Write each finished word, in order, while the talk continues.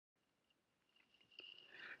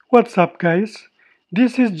What's up, guys?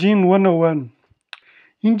 This is Gene 101.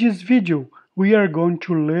 In this video, we are going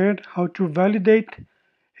to learn how to validate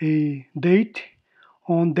a date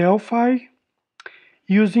on Delphi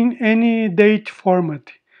using any date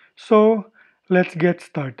format. So let's get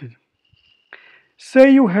started.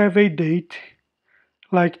 Say you have a date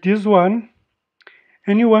like this one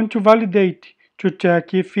and you want to validate to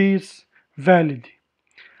check if it's valid.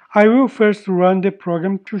 I will first run the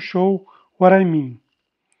program to show what I mean.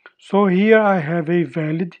 So here I have a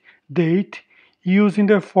valid date using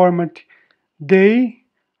the format day,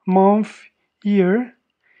 month, year.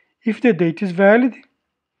 If the date is valid,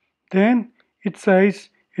 then it says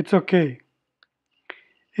it's okay.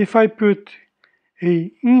 If I put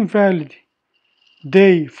a invalid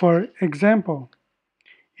day, for example,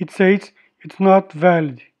 it says it's not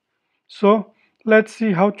valid. So let's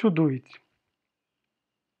see how to do it.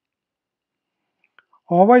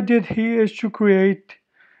 All I did here is to create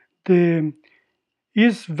the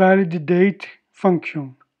isValidDate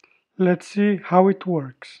function. Let's see how it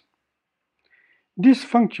works. This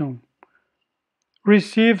function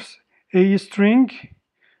receives a string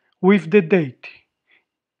with the date.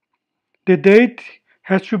 The date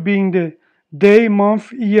has to be in the day,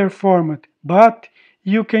 month, year format, but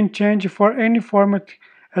you can change for any format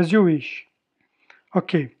as you wish.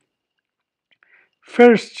 Okay.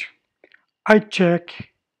 First, I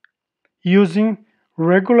check using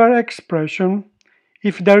regular expression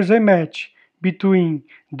if there's a match between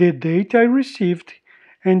the date I received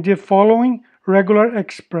and the following regular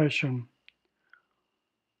expression.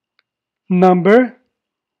 Number,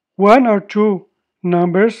 one or two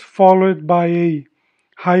numbers followed by a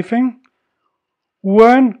hyphen,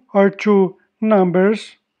 one or two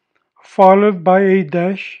numbers followed by a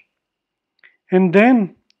dash, and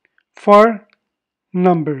then four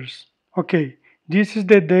numbers. Okay, this is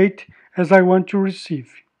the date as I want to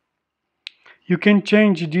receive. You can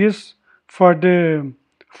change this for the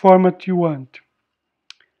format you want.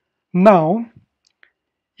 Now,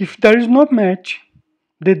 if there is no match,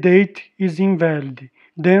 the date is invalid,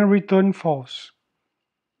 then return false.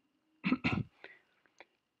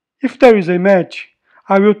 If there is a match,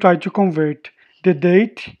 I will try to convert the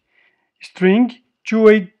date string to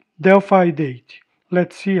a Delphi date.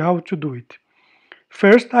 Let's see how to do it.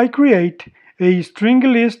 First, I create a string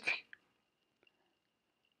list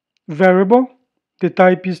variable. The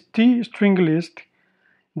type is tStringList.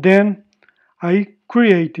 Then I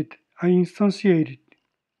instantiate it.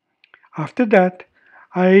 After that,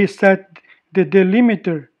 I set the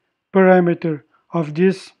delimiter parameter of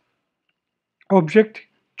this object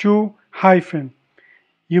to hyphen.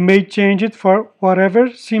 You may change it for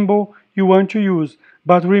whatever symbol you want to use,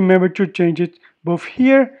 but remember to change it both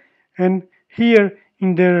here and here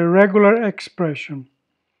in the regular expression.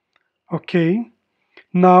 Okay,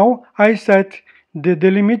 now I set the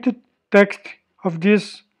delimited text of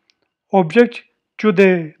this object to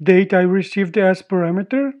the date I received as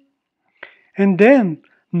parameter, and then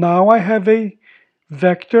now I have a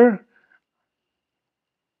vector.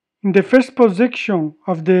 In the first position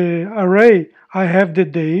of the array, I have the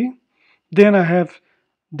day, then I have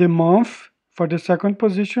the month for the second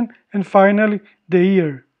position, and finally the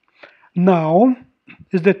year. Now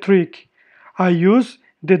is the trick. I use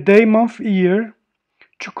the day, month, year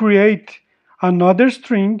to create another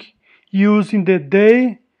string using the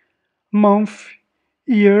day, month,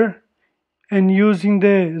 year, and using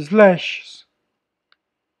the slashes.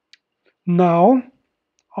 Now,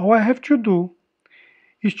 all I have to do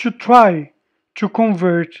is to try to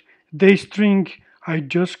convert the string I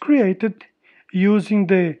just created using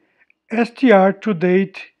the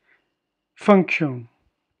str2date function.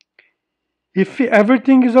 If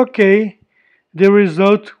everything is okay, the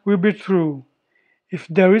result will be true. If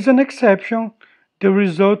there is an exception, the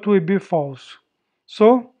result will be false.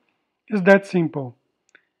 So, it's that simple.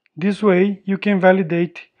 This way, you can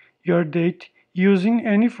validate your date using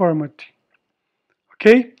any format.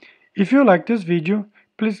 Okay? If you like this video,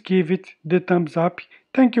 please give it the thumbs up.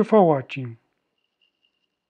 Thank you for watching.